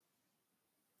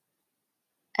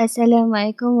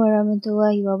Assalamualaikum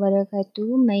warahmatullahi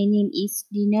wabarakatuh. My name is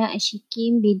Dina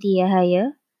Ashikin binti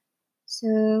Yahaya.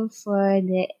 So for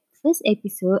the first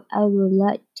episode, I would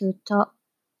like to talk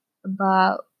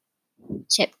about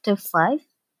chapter 5,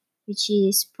 which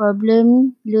is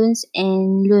problem loans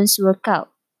and loans workout.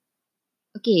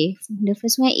 Okay, the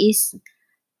first one is,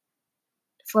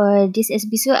 for this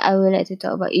episode, I would like to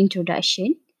talk about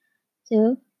introduction.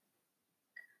 So,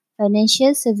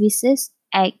 Financial Services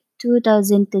Act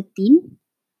 2013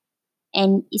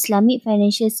 and Islamic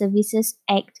Financial Services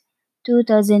Act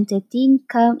 2013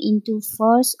 come into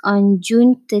force on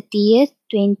June 30th,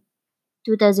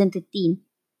 2013.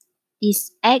 This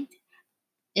act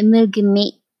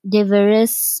amalgamates the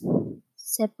various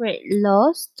separate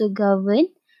laws to govern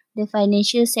the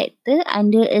financial sector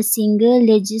under a single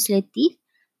legislative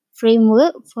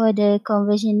framework for the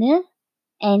conventional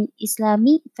and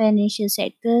Islamic financial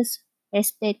sectors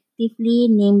respectively,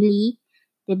 namely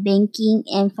the Banking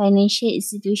and Financial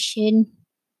Institution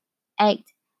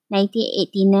Act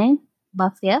 1989,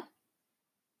 BAFIA,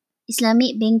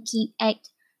 Islamic Banking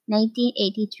Act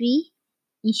 1983,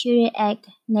 Insurance Act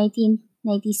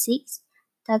 1996,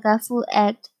 Takaful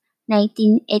Act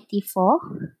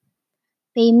 1984,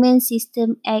 Payment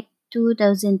System Act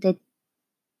 2003,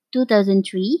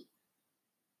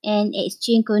 and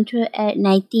Exchange Control Act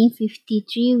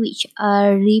 1953, which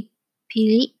are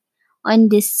repealed on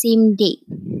the same date.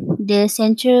 The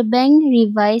central bank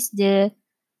revised the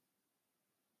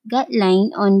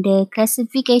guideline on the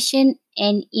classification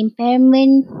and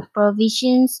impairment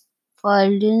provisions for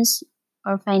loans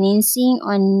or financing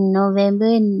on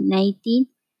November 9,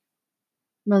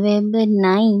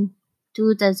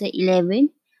 2011,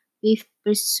 with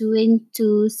pursuant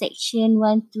to Section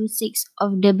 126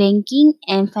 of the Banking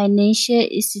and Financial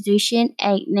Institution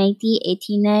Act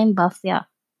 1989 BAFIA.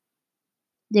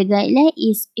 The guideline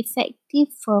is effective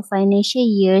for financial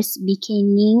years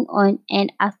beginning on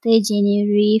and after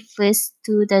January 1st,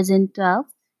 2012.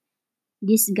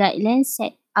 This guideline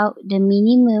set out the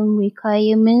minimum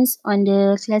requirements on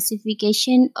the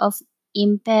classification of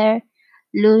impaired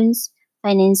loans,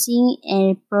 financing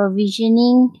and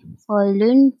provisioning for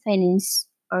loan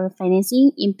finance or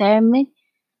financing impairment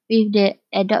with the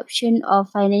adoption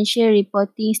of Financial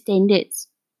Reporting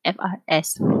Standards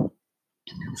 (FRS).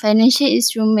 Financial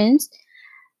instruments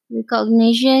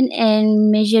recognition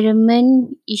and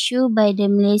measurement issued by the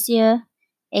Malaysia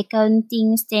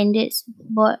Accounting Standards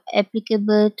Board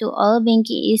applicable to all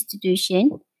banking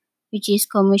institutions, which is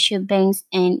commercial banks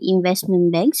and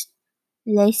investment banks,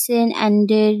 licensed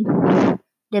under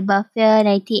the BAFIA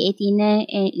 1989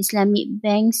 and Islamic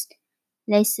banks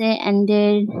licensed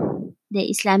under the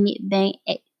Islamic Bank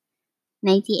Act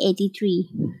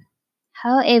 1983.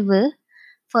 However,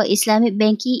 for Islamic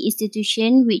banking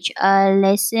institutions which are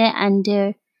licensed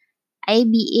under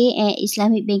IBA and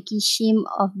Islamic Banking Scheme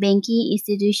of Banking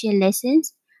Institution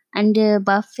License under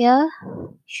BAFIA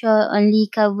shall only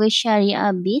cover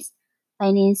Sharia-based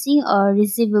financing or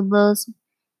receivables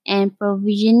and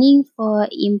provisioning for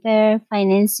impaired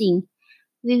financing.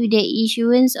 With the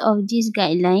issuance of this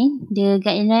guideline, the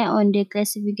guideline on the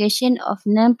classification of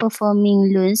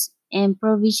non-performing loans and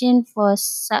provision for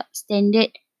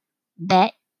substandard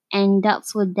debt and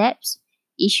doubtful debts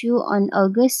issued on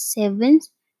August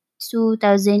 7th,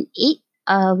 2008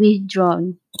 are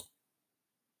withdrawn.